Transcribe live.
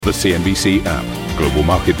The CNBC app. Global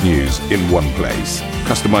market news in one place.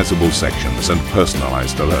 Customizable sections and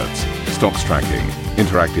personalized alerts. Stocks tracking,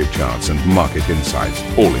 interactive charts and market insights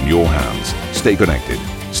all in your hands. Stay connected.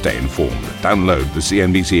 Stay informed. Download the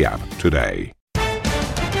CNBC app today.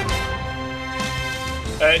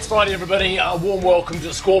 It's Friday, everybody. A warm welcome to the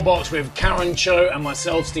Scorebox with Karen Cho and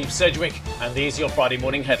myself, Steve Sedgwick. And these are your Friday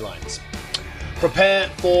morning headlines. Prepare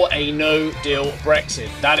for a no-deal Brexit.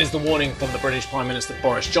 That is the warning from the British Prime Minister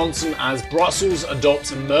Boris Johnson as Brussels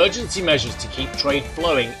adopts emergency measures to keep trade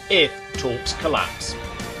flowing if talks collapse.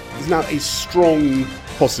 There's now a strong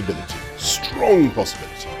possibility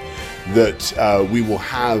that we will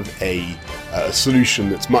have a solution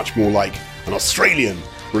that's much more like an Australian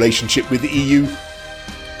relationship with the EU.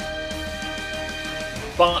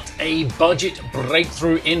 But a budget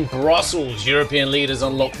breakthrough in Brussels. European leaders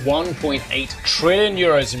unlocked 1.8 trillion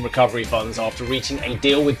euros in recovery funds after reaching a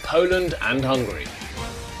deal with Poland and Hungary.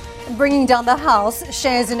 Bringing down the house,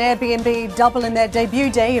 shares in Airbnb double in their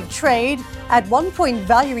debut day of trade, at one point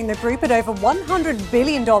valuing the group at over $100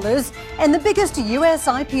 billion and the biggest US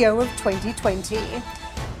IPO of 2020.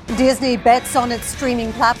 Disney bets on its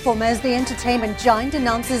streaming platform as the entertainment giant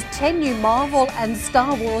announces 10 new Marvel and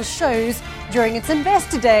Star Wars shows during its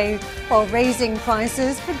Investor Day, while raising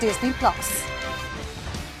prices for Disney+.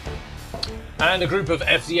 And a group of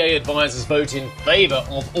FDA advisors vote in favour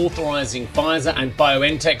of authorising Pfizer and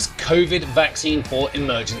BioNTech's COVID vaccine for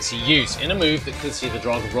emergency use, in a move that could see the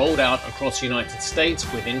drug rolled out across the United States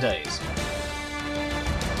within days.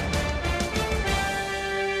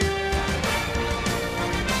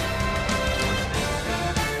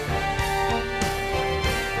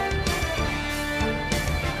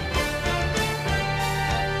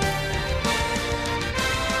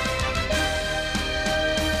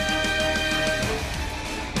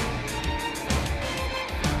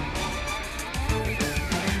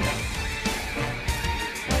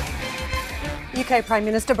 UK Prime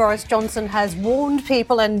Minister Boris Johnson has warned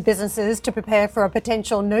people and businesses to prepare for a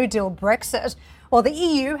potential no-deal Brexit, while the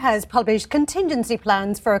EU has published contingency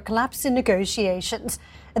plans for a collapse in negotiations.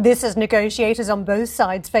 This as negotiators on both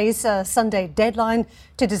sides face a Sunday deadline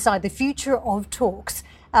to decide the future of talks.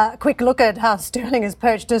 Quick look at how sterling has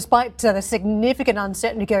perched despite the significant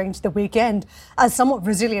uncertainty going into the weekend. A somewhat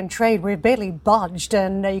resilient trade, we've barely budged,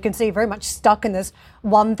 and you can see very much stuck in this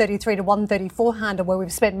 133 to 134 handle where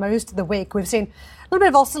we've spent most of the week. We've seen a little bit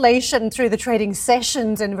of oscillation through the trading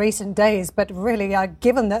sessions in recent days, but really,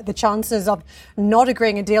 given that the chances of not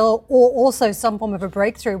agreeing a deal or also some form of a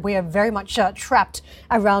breakthrough, we are very much trapped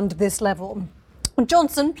around this level.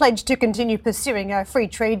 Johnson pledged to continue pursuing a free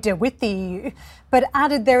trade deal with the EU, but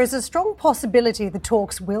added there is a strong possibility the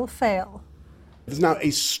talks will fail. There's now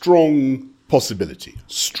a strong possibility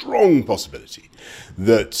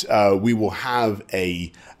that we will have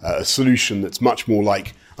a solution that's much more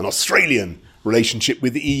like an Australian relationship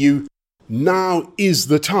with the EU. Now is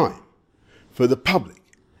the time for the public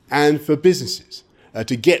and for businesses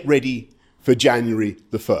to get ready for January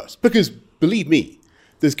the 1st. Because, believe me,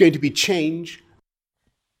 there's going to be change.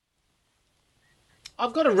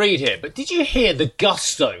 I've got to read here, but did you hear the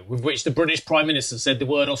gusto with which the British Prime Minister said the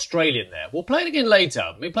word Australian there? We'll play it again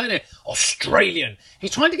later. We're playing it Australian. He's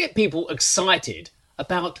trying to get people excited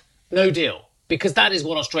about no deal, because that is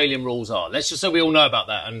what Australian rules are. Let's just so we all know about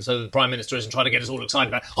that, and so the Prime Minister isn't trying to get us all excited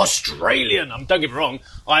about Australian. Don't get me wrong,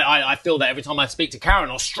 I feel that every time I speak to Karen,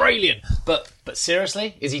 Australian. But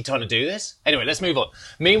seriously, is he trying to do this? Anyway, let's move on.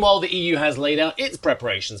 Meanwhile, the EU has laid out its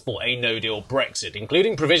preparations for a no-deal Brexit,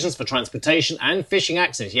 including provisions for transportation and fishing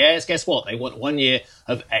access. Yes, guess what? They want 1 year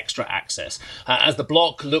of extra access. As the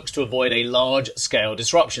bloc looks to avoid a large-scale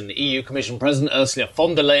disruption, the EU Commission President Ursula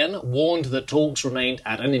von der Leyen warned that talks remained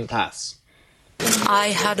at an impasse. I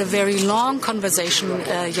had a very long conversation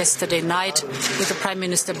yesterday night with the Prime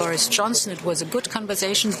Minister Boris Johnson. It was a good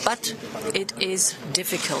conversation, but it is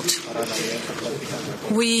difficult.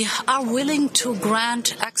 We are willing to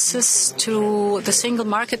grant access to the single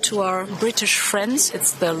market to our British friends.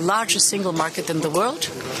 It's the largest single market in the world.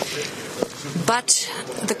 But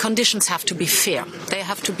the conditions have to be fair. They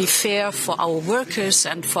have to be fair for our workers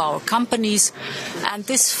and for our companies. And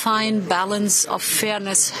this fine balance of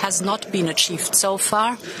fairness has not been achieved so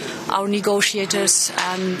far. Our negotiators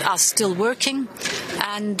are still working,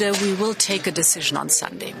 and we will take a decision on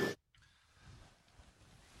Sunday.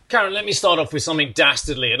 Karen, let me start off with something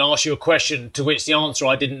dastardly and ask you a question to which the answer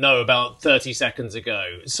I didn't know about 30 seconds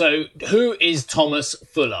ago. So, who is Thomas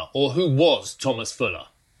Fuller, or who was Thomas Fuller?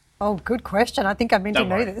 Oh, good question. I think I meant to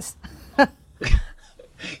know this.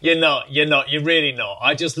 You're really not.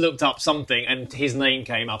 I just looked up something and his name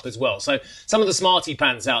came up as well. So some of the smarty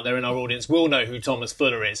pants out there in our audience will know who Thomas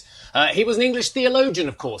Fuller is. He was an English theologian,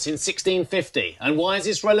 of course, in 1650. And why is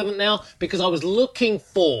this relevant now? Because I was looking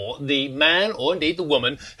for the man, or indeed the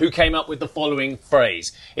woman, who came up with the following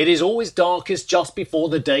phrase. It is always darkest just before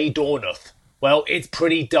the day dawneth. Well, it's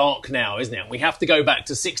pretty dark now, isn't it? We have to go back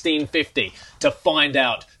to 1650 to find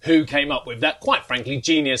out who came up with that, quite frankly,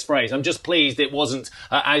 genius phrase. I'm just pleased it wasn't,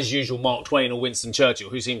 as usual, Mark Twain or Winston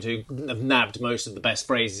Churchill, who seem to have nabbed most of the best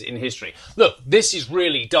phrases in history. Look, this is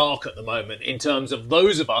really dark at the moment in terms of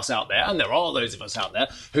those of us out there, and there are those of us out there,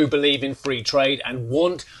 who believe in free trade and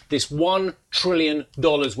want this $1 trillion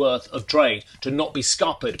worth of trade to not be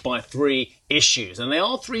scuppered by three issues. And they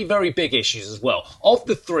are three very big issues as well. Of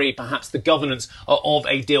the three, perhaps the governance of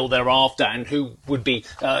a deal thereafter and who would be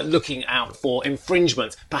looking out for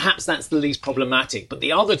infringements, perhaps that's the least problematic. But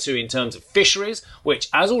the other two, in terms of fisheries, which,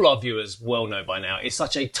 as all our viewers well know by now, is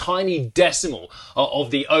such a tiny decimal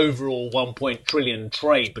of the overall 1 trillion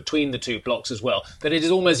trade between the two blocks as well, that it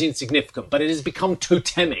is almost insignificant. But it has become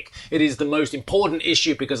totemic. It is the most important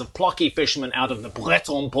issue because of plucky fishermen out of the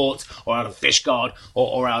Breton ports or out of Fishguard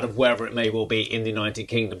or out of wherever it may well be in the United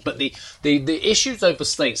Kingdom. But the issues over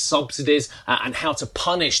state subsidies and how to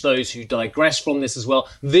punish those who digress from this as well,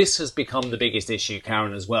 this has become the biggest issue,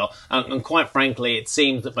 Karen, as well. And quite frankly, it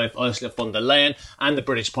seems that both Ursula von der Leyen and the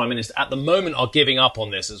British Prime Minister at the moment are giving up on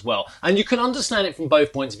this as well. And you can understand it from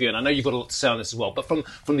both points of view, and I know you've got a lot to say on this as well, but from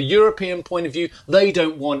the European point of view, they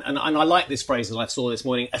don't want, and I like this phrase that I saw this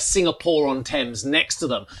morning, a Singapore on Thames next to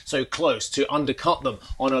them, so close to undercut them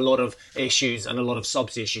on a lot of issues and a lot of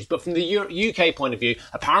subsidy issues. But from the UK point of view,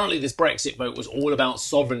 apparently this Brexit vote was all about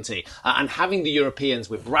sovereignty and having the Europeans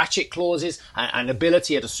with ratchet clauses and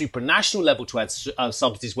ability at a supranational level to add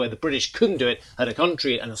subsidies where the British couldn't do it at a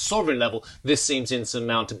country and a sovereign level. This seems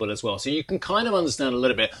insurmountable as well. So you can kind of understand a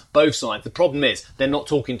little bit both sides. The problem is they're not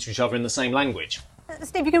talking to each other in the same language.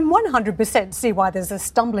 Steve, you can 100% see why there's a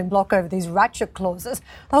stumbling block over these ratchet clauses.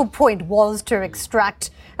 The whole point was to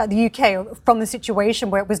extract the UK from the situation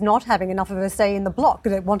where it was not having enough of a say in the bloc,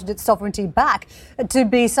 that it wanted its sovereignty back. To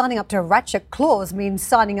be signing up to a ratchet clause means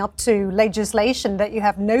signing up to legislation that you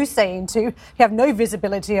have no say into, you have no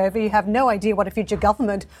visibility over, you have no idea what a future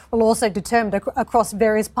government will also determine across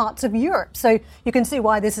various parts of Europe. So you can see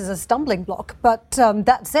why this is a stumbling block. But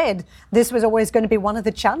that said, this was always going to be one of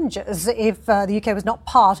the challenges if the UK was not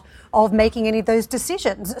part of making any of those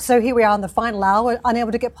decisions. So here we are in the final hour,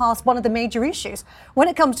 unable to get past one of the major issues. When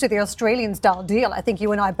it comes to the Australian-style deal, I think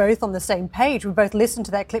you and I are both on the same page. We both listened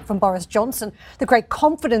to that clip from Boris Johnson, the great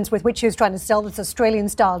confidence with which he was trying to sell this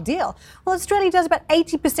Australian-style deal. Well, Australia does about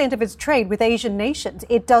 80% of its trade with Asian nations.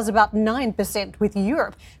 It does about 9% with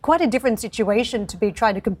Europe. Quite a different situation to be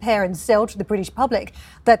trying to compare and sell to the British public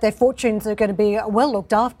that their fortunes are going to be well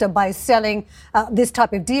looked after by selling this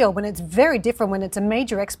type of deal, when it's very different when it's a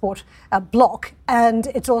major export bloc, and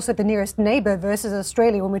it's also the nearest neighbour versus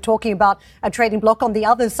Australia when we're talking about a trading bloc on the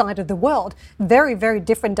other side of the world. Very, very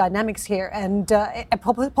different dynamics here, and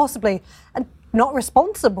possibly not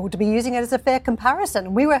responsible to be using it as a fair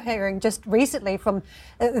comparison. We were hearing just recently from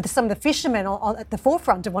some of the fishermen at the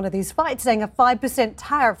forefront of one of these fights saying a 5%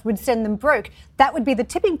 tariff would send them broke. That would be the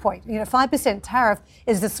tipping point. 5% tariff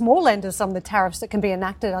is the small end of some of the tariffs that can be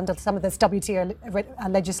enacted under some of this WTO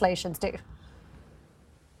legislation, Steve.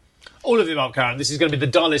 All of the above, Karen. This is going to be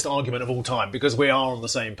the dullest argument of all time because we are on the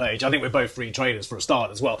same page. I think we're both free traders for a start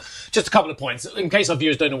as well. Just a couple of points. In case our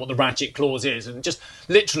viewers don't know what the ratchet clause is, and just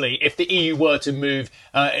literally, if the EU were to move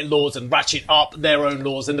laws and ratchet up their own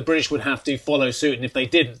laws, then the British would have to follow suit. And if they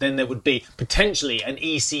didn't, then there would be potentially an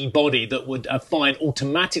EC body that would fine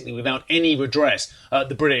automatically, without any redress,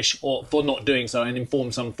 the British for not doing so, and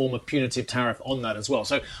inform some form of punitive tariff on that as well.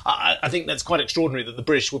 So I think that's quite extraordinary that the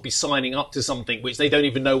British would be signing up to something which they don't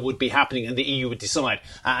even know would be happening, and the EU would decide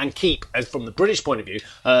and keep, as from the British point of view,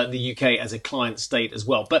 the UK as a client state as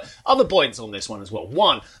well. But other points on this one as well.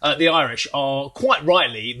 One, the Irish are quite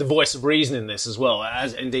rightly the voice of reason in this as well,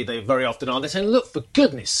 as indeed they very often are. They're saying, look, for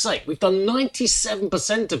goodness sake, we've done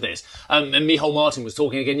 97% of this. And Micheál Martin was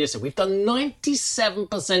talking again yesterday. We've done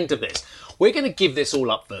 97% of this. We're going to give this all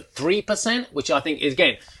up for 3%, which I think,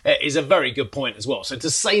 is a very good point as well. So to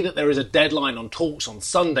say that there is a deadline on talks on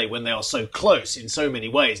Sunday when they are so close in so many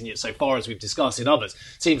ways, and yet so far as we've discussed in others,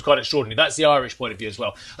 seems quite extraordinary. That's the Irish point of view as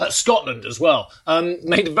well. Scotland as well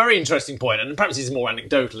made a very interesting point, and perhaps it's more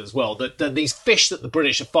anecdotal as well, that these fish that the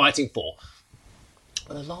British are fighting for,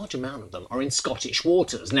 but a large amount of them are in Scottish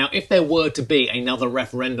waters. Now, if there were to be another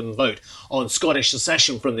referendum vote on Scottish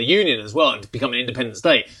secession from the Union as well and to become an independent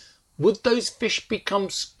state, would those fish become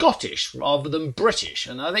Scottish rather than British?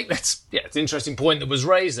 And I think it's an interesting point that was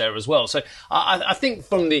raised there as well. So I think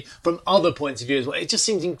from other points of view as well, it just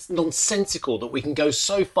seems nonsensical that we can go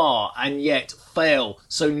so far and yet fail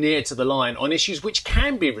so near to the line on issues which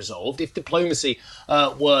can be resolved if diplomacy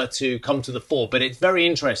were to come to the fore. But it's very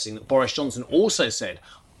interesting that Boris Johnson also said,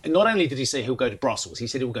 not only did he say he'll go to Brussels, he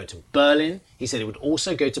said he will go to Berlin. He said he would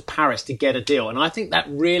also go to Paris to get a deal. And I think that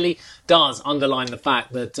really does underline the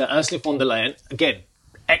fact that Ursula von der Leyen, again,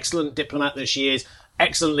 excellent diplomat that she is,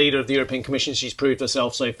 excellent leader of the European Commission. She's proved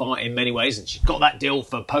herself so far in many ways. And she's got that deal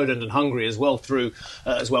for Poland and Hungary as well through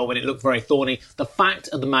as well when it looked very thorny. The fact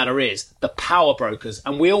of the matter is the power brokers,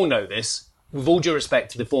 and we all know this, with all due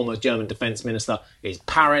respect to the former German defence minister, is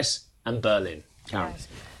Paris and Berlin. Karen. Right.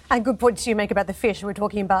 And good points you make about the fish. We're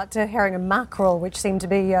talking about herring and mackerel, which seem to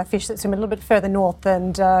be fish that swim a little bit further north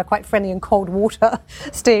and quite friendly in cold water.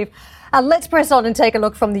 Steve, let's press on and take a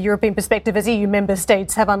look from the European perspective as EU member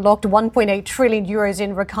states have unlocked 1.8 trillion euros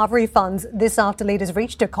in recovery funds. This after leaders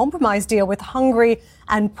reached a compromise deal with Hungary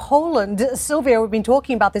and Poland. Sylvia, we've been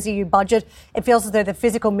talking about this EU budget. It feels as though the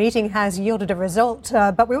physical meeting has yielded a result,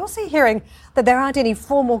 but we're also hearing that there aren't any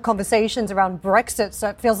formal conversations around Brexit. So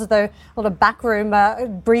it feels as though a lot of backroom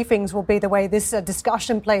briefings will be the way this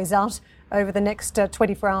discussion plays out over the next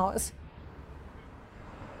 24 hours.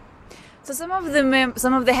 So some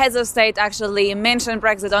of the heads of state actually mentioned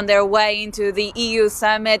Brexit on their way into the EU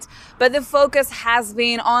summit, but the focus has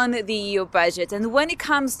been on the EU budget. And when it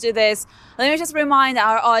comes to this, let me just remind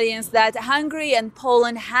our audience that Hungary and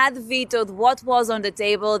Poland had vetoed what was on the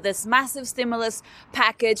table, this massive stimulus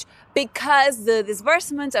package, because the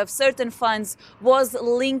disbursement of certain funds was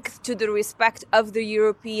linked to the respect of the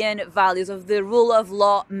European values, of the rule of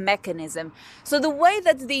law mechanism. So the way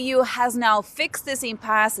that the EU has now fixed this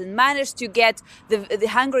impasse and managed to get the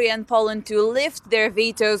Hungary and Poland to lift their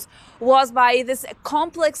vetoes was by this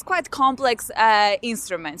quite complex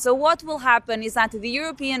instrument. So what will happen is that the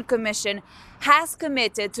European Commission has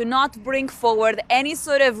committed to not bring forward any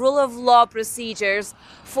sort of rule of law procedures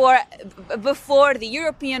before the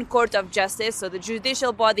European Court of Justice, so the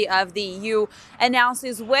judicial body of the EU,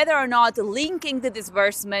 announces whether or not linking the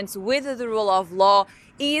disbursements with the rule of law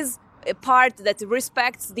is a part that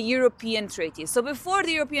respects the European treaties. So before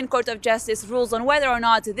the European Court of Justice rules on whether or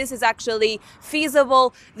not this is actually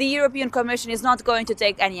feasible, the European Commission is not going to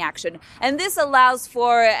take any action. And this allows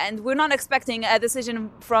for, and we're not expecting a decision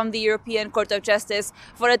from the European Court of Justice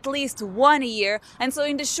for at least 1 year. And so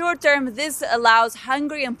in the short term, this allows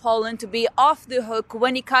Hungary and Poland to be off the hook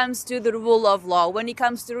when it comes to the rule of law, when it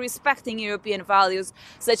comes to respecting European values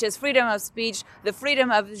such as freedom of speech, the freedom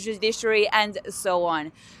of the judiciary, and so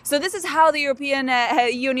on. So this is how the European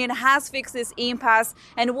Union has fixed this impasse.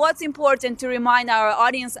 And what's important to remind our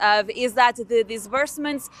audience of is that the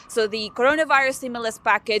disbursements, so the coronavirus stimulus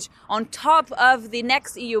package, on top of the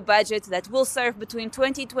next EU budget that will serve between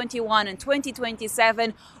 2021 and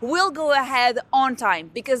 2027, will go ahead on time.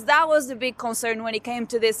 Because that was the big concern when it came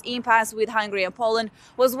to this impasse with Hungary and Poland,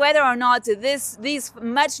 was whether or not these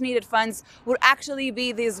much needed funds would actually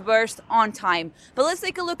be disbursed on time. But let's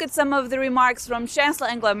take a look at some of the remarks from Chancellor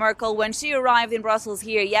Angela Merkel when she arrived in Brussels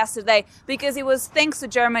here yesterday, because it was thanks to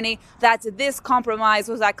Germany that this compromise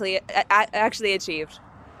was actually achieved.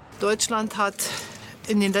 Deutschland hat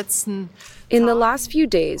in den letzten In the last few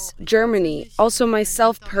days, Germany, also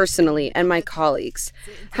myself personally and my colleagues,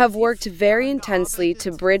 have worked very intensely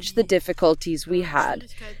to bridge the difficulties we had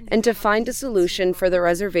and to find a solution for the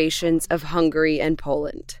reservations of Hungary and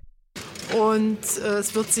Poland.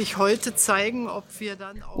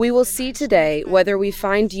 We will see today whether we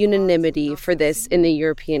find unanimity for this in the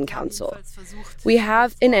European Council. We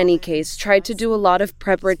have, in any case, tried to do a lot of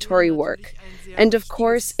preparatory work. And of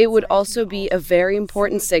course, it would also be a very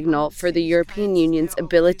important signal for the European Union's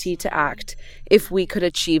ability to act if we could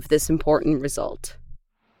achieve this important result.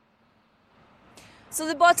 So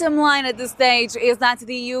the bottom line at this stage is that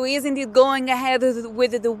the EU is indeed going ahead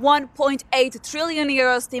with the 1.8 trillion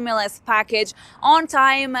euro stimulus package on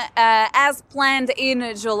time as planned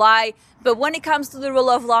in July. But when it comes to the rule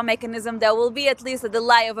of law mechanism, there will be at least a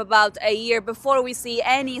delay of about a year before we see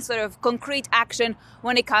any sort of concrete action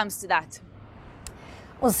when it comes to that.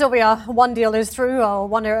 Well, Sylvia, one deal is through, or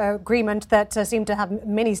one agreement that seemed to have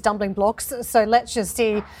many stumbling blocks. So let's just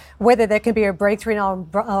see whether there can be a breakthrough on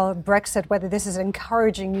Brexit, whether this is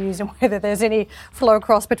encouraging news and whether there's any flow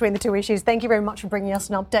across between the two issues. Thank you very much for bringing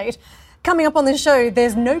us an update. Coming up on the show,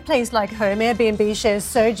 there's no place like home. Airbnb shares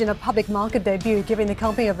surge in a public market debut, giving the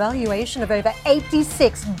company a valuation of over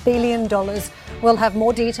 $86 billion. We'll have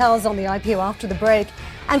more details on the IPO after the break.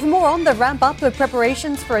 And for more on the ramp up of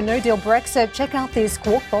preparations for a no-deal Brexit, check out this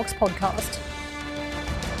Squawk Box podcast.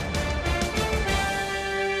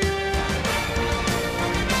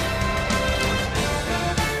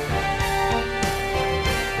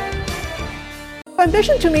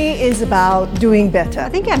 Ambition to me is about doing better. I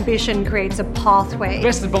think ambition creates a pathway. The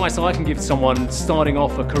best advice I can give to someone starting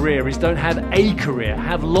off a career is don't have a career,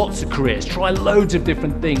 have lots of careers, try loads of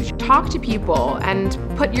different things. Talk to people and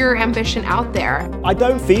put your ambition out there. I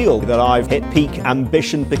don't feel that I've hit peak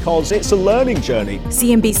ambition because it's a learning journey.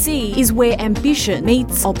 CNBC is where ambition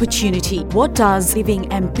meets opportunity. What does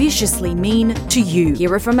living ambitiously mean to you?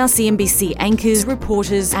 Hear it from our CNBC anchors,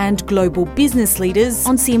 reporters, and global business leaders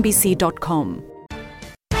on CNBC.com.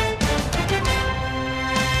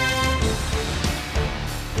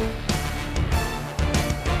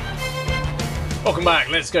 Welcome back.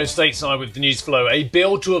 Let's go stateside with the news flow. A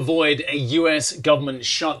bill to avoid a US government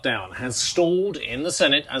shutdown has stalled in the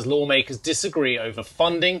Senate as lawmakers disagree over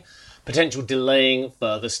funding, potential delaying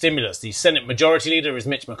further stimulus. The Senate Majority Leader is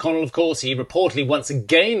Mitch McConnell, of course. He reportedly once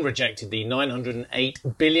again rejected the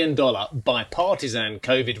 $908 billion bipartisan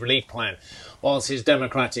COVID relief plan, whilst his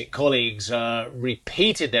Democratic colleagues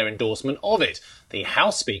repeated their endorsement of it. The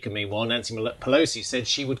House Speaker, meanwhile, Nancy Pelosi, said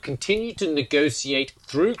she would continue to negotiate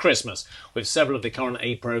through Christmas, with several of the current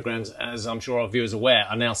aid programs, as I'm sure our viewers are aware,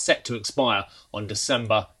 are now set to expire on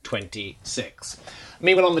December 26.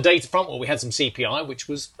 Meanwhile, on the data front, well, we had some CPI, which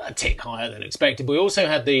was a tick higher than expected. But we also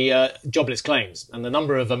had the jobless claims, and the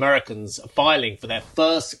number of Americans filing for their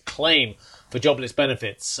first claim for jobless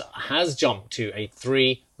benefits has jumped to a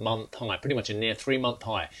 3-month high, pretty much a near 3-month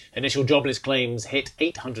high. Initial jobless claims hit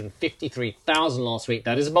 853,000 last week.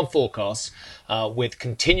 That is above forecasts, with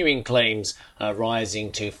continuing claims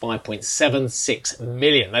rising to 5.76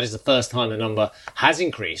 million. That is the first time the number has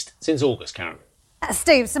increased since August, Karen.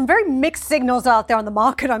 Steve, some very mixed signals out there on the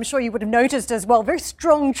market. I'm sure you would have noticed as well. Very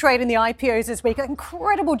strong trade in the IPOs this week. An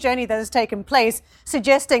incredible journey that has taken place,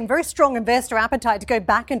 suggesting very strong investor appetite to go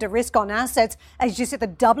back into risk on assets, as you see the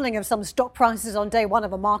doubling of some stock prices on day one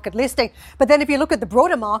of a market listing. But then if you look at the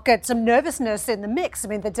broader market, some nervousness in the mix. I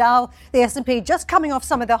mean, the Dow, the S&P just coming off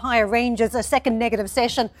some of the higher ranges, a second negative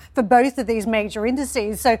session for both of these major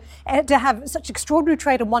indices. So to have such extraordinary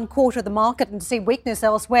trade in one quarter of the market and to see weakness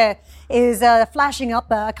elsewhere is flashing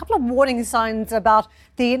up a couple of warning signs about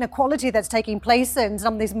the inequality that's taking place in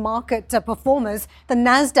some of these market performers. The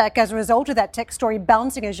Nasdaq, as a result of that tech story,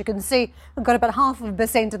 bouncing, as you can see, we've got about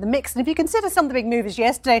 0.5% of the mix. And if you consider some of the big movers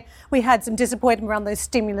yesterday, we had some disappointment around those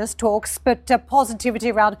stimulus talks, but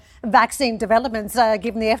positivity around vaccine developments,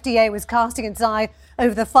 given the FDA was casting its eye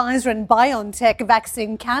over the Pfizer and BioNTech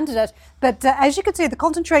vaccine candidate. But as you can see, the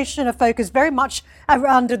concentration of focus very much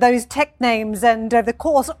around those tech names, and over the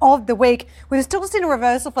course of the week, we've still seen a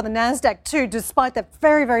reversal for the Nasdaq too, despite that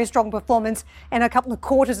very, very strong performance in a couple of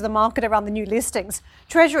quarters of the market around the new listings.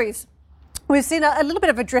 Treasuries, we've seen a little bit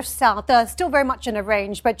of a drift south, still very much in a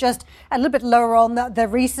range, but just a little bit lower on the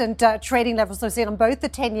recent trading levels we've seen on both the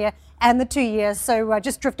 10-year and the 2 years, so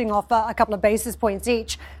just drifting off a couple of basis points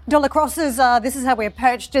each. Dollar crosses, this is how we're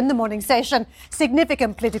perched in the morning session.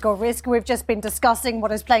 Significant political risk. We've just been discussing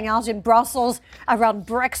what is playing out in Brussels around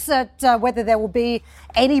Brexit, whether there will be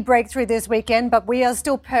any breakthrough this weekend, but we are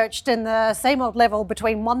still perched in the same old level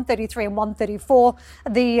between 133 and 134.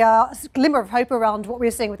 The glimmer of hope around what we're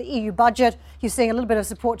seeing with the EU budget. You're seeing a little bit of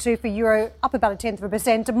support too for euro, up about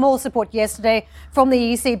 0.1%. More support yesterday from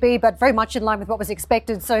the ECB, but very much in line with what was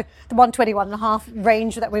expected. So the 121.5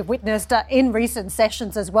 range that we've witnessed in recent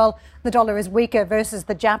sessions as well. The dollar is weaker versus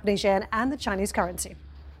the Japanese yen and the Chinese currency.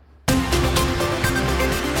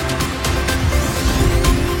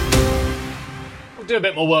 We'll do a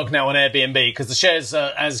bit more work now on Airbnb because the shares,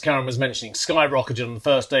 as Karen was mentioning, skyrocketed on the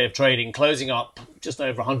first day of trading, closing up just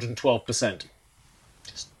over 112%.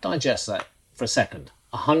 Just digest that for a second.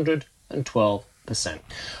 112%.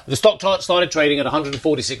 The stock started trading at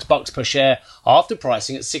 $146 per share after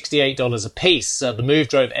pricing at $68 a piece. The move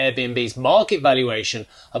drove Airbnb's market valuation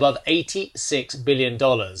above $86 billion.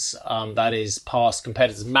 That is past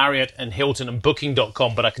competitors Marriott and Hilton and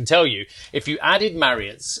Booking.com. But I can tell you, if you added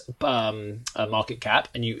Marriott's market cap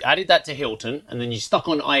and you added that to Hilton and then you stuck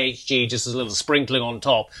on IHG just as a little sprinkling on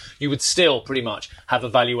top, you would still pretty much have a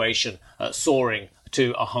valuation soaring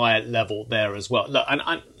to a higher level there as well. Look, and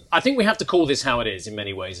I think we have to call this how it is in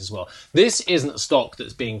many ways as well. This isn't a stock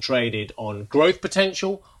that's being traded on growth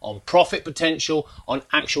potential, on profit potential, on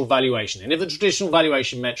actual valuation. And if the traditional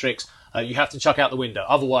valuation metrics you have to chuck out the window.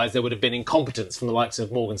 Otherwise, there would have been incompetence from the likes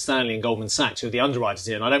of Morgan Stanley and Goldman Sachs, who are the underwriters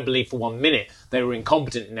here. And I don't believe for 1 minute they were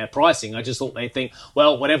incompetent in their pricing. I just thought they'd think,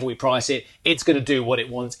 well, whenever we price it, it's going to do what it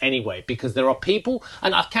wants anyway. Because there are people,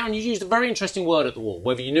 and Karen, you used a very interesting word at the wall,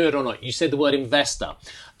 whether you knew it or not. You said the word investor.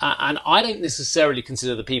 And I don't necessarily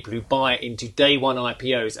consider the people who buy into day one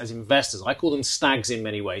IPOs as investors. I call them stags in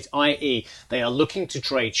many ways, i.e. they are looking to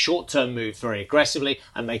trade short-term moves very aggressively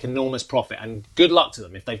and make enormous profit. And good luck to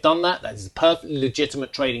them. If they've done that, that is a perfectly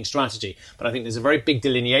legitimate trading strategy. But I think there's a very big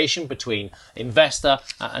delineation between investor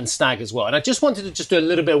and stag as well. And I just wanted to just do a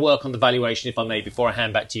little bit of work on the valuation, if I may, before I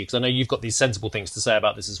hand back to you, because I know you've got these sensible things to say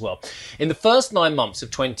about this as well. In the first 9 months of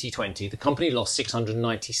 2020, the company lost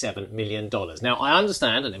 $697 million. Now, I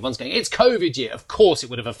understand, and everyone's going, it's COVID year. Of course it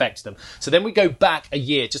would have affected them. So then we go back a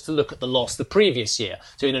year just to look at the loss the previous year.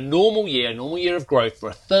 So in a normal year of growth for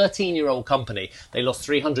a 13-year-old company, they lost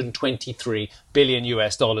 $323 billion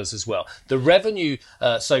US as well. The revenue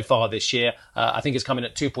so far this year, I think is coming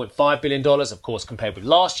at $2.5 billion, of course, compared with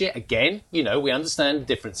last year. Again, we understand the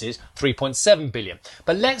differences, $3.7 billion.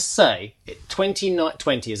 But let's say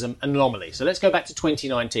 2020 is an anomaly. So let's go back to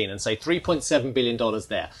 2019 and say $3.7 billion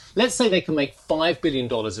there. Let's say they can make $5 billion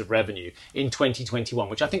of revenue in 2021,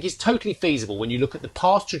 which I think is totally feasible when you look at the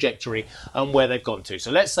past trajectory and where they've gone to.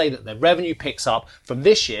 So let's say that their revenue picks up from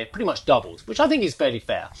this year, pretty much doubles, which I think is fairly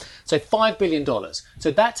fair. So $5 billion.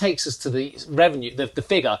 So that takes us to the revenue, the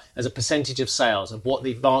figure as a percentage of sales of what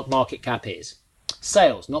the market cap is.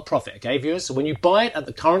 Sales, not profit, okay, viewers? So when you buy it at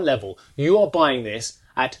the current level, you are buying this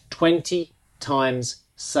at 20 times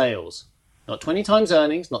sales. Not 20 times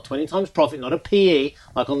earnings, not 20 times profit, not a PE,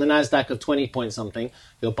 like on the NASDAQ of 20 point something.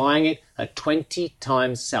 You're buying it at 20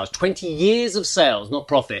 times sales. 20 years of sales, not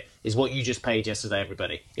profit, is what you just paid yesterday,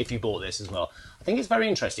 everybody, if you bought this as well. I think it's very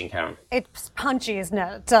interesting, Karen. It's punchy, isn't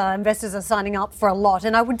it? Investors are signing up for a lot.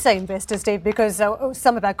 And I would say investors, Steve, because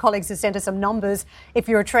some of our colleagues have sent us some numbers. If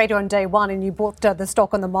you're a trader on day one and you bought the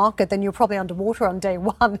stock on the market, then you're probably underwater on day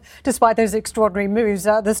one, despite those extraordinary moves.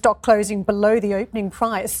 The stock closing below the opening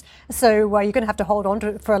price. So you're going to have to hold on to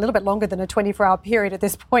it for a little bit longer than a 24-hour period at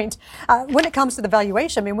this point. When it comes to the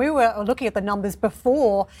valuation, I mean, we were looking at the numbers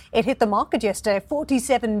before it hit the market yesterday,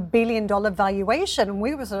 $47 billion valuation. And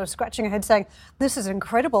we were sort of scratching our heads saying, this is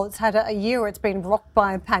incredible. It's had a year where it's been rocked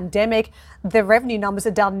by a pandemic. The revenue numbers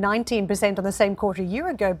are down 19% on the same quarter a year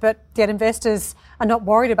ago, but yet investors are not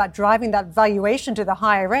worried about driving that valuation to the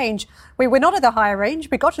higher range. We were not at the higher range.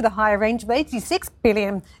 We got to the higher range of $86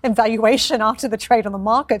 billion in valuation after the trade on the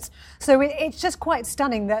markets. So it's just quite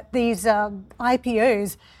stunning that these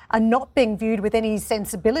IPOs are not being viewed with any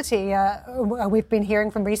sensibility. We've been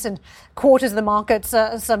hearing from recent quarters of the markets,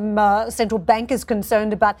 some central bankers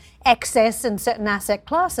concerned about excess in certain asset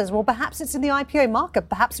classes. Well, perhaps it's in the IPO market,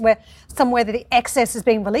 perhaps where somewhere that the excess is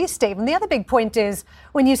being released, Steve. And the other big point is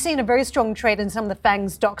when you've seen a very strong trade in some of the FANG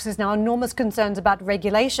stocks, there's now enormous concerns about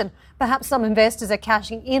regulation. Perhaps some investors are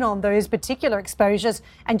cashing in on those particular exposures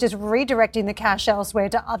and just redirecting the cash elsewhere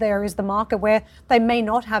to other areas of the market where they may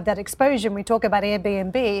not have that exposure. And we talk about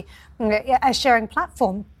Airbnb, a sharing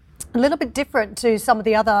platform, a little bit different to some of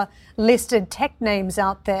the other listed tech names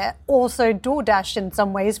out there. Also DoorDash in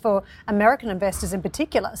some ways for American investors in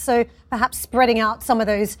particular. So perhaps spreading out some of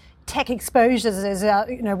those tech exposures is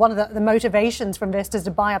one of the motivations for investors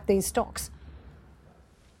to buy up these stocks.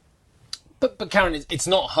 But Karen, it's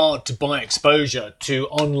not hard to buy exposure to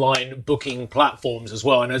online booking platforms as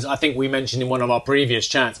well. And as I think we mentioned in one of our previous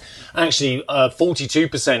chats, actually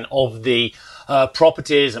 42% of the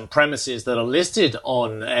properties and premises that are listed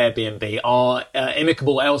on Airbnb are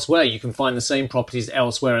imicable elsewhere. You can find the same properties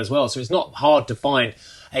elsewhere as well. So it's not hard to find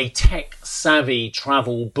a tech-savvy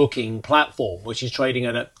travel booking platform, which is trading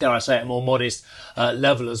at a, dare I say, a more modest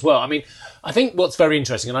level as well. I mean, I think what's very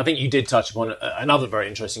interesting, and I think you did touch upon another very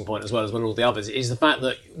interesting point as well as all the others, is the fact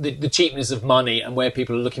that the cheapness of money and where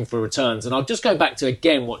people are looking for returns. And I'll just go back to,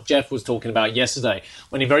 again, what Jeff was talking about yesterday,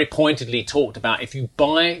 when he very pointedly talked about if you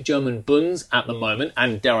buy German bonds at the moment,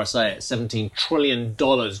 and dare I say it, $17 trillion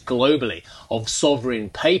globally of sovereign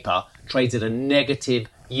paper trades at a negative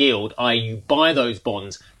yield, i.e. you buy those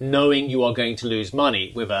bonds knowing you are going to lose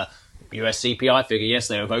money, with a US CPI figure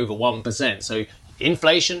yesterday of over 1%. So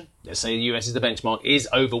inflation, let's say the US is the benchmark, is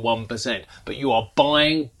over 1%, but you are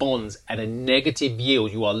buying bonds at a negative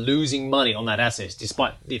yield. You are losing money on that asset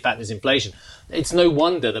despite the fact there's inflation. it's no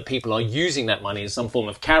wonder that people are using that money as some form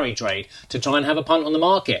of carry trade to try and have a punt on the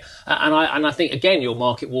market. And I think, again, your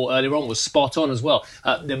market war earlier on was spot on as well.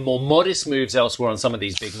 There are more modest moves elsewhere on some of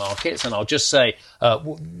these big markets. And I'll just say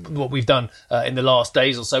what we've done in the last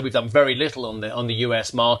days or so, we've done very little on the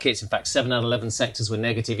US markets. In fact, 7 out of 11 sectors were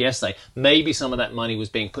negative yesterday. Maybe some of that money was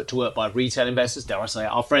being put to work by retail investors, dare I say,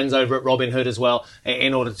 our friends over at Robinhood as well,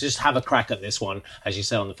 in order to just have a crack at this one, as you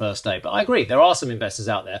say, on the first day. But I agree, there are some investors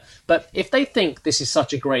out there. But if they think this is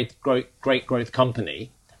such a great growth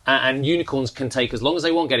company, and unicorns can take as long as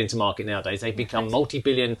they want get into market nowadays, they become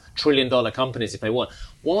multi-billion, trillion-dollar companies if they want.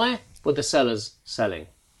 Why were the sellers selling?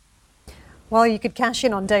 Well, you could cash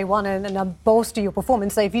in on day one and bolster your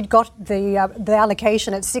performance. So if you'd got the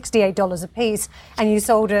allocation at $68 a piece and you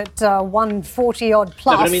sold it 140 odd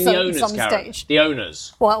plus, no, but I mean the owners, some Karen, stage. The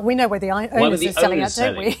owners. Well, we know where the owners are selling at,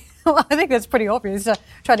 don't we? Well, I think that's pretty obvious.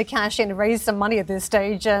 Trying to cash in, raise some money at this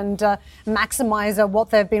stage and maximise what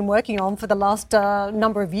they've been working on for the last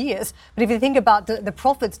number of years. But if you think about the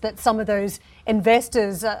profits that some of those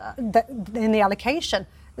investors in the allocation,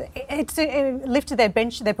 it lifted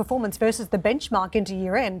their performance versus the benchmark into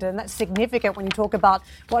year end, and that's significant when you talk about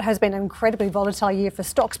what has been an incredibly volatile year for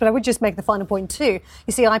stocks. But I would just make the final point too.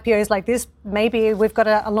 You see IPOs like this, maybe we've got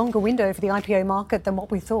a longer window for the IPO market than what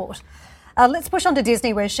we thought. Let's push on to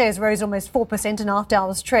Disney, where shares rose almost 4% in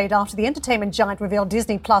after-hours trade after the entertainment giant revealed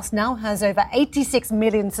Disney Plus now has over 86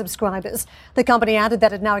 million subscribers. The company added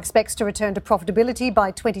that it now expects to return to profitability by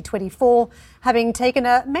 2024, having taken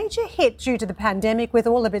a major hit due to the pandemic, with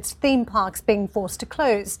all of its theme parks being forced to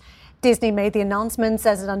close. Disney made the announcements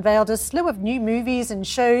as it unveiled a slew of new movies and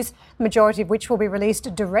shows, the majority of which will be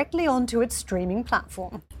released directly onto its streaming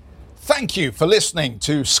platform. Thank you for listening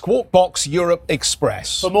to Squawk Box Europe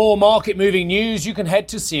Express. For more market-moving news, you can head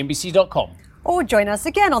to cnbc.com. Or join us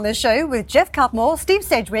again on the show with Jeff Cutmore, Steve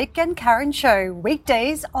Sedgwick and Karen Cho,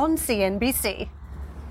 weekdays on CNBC.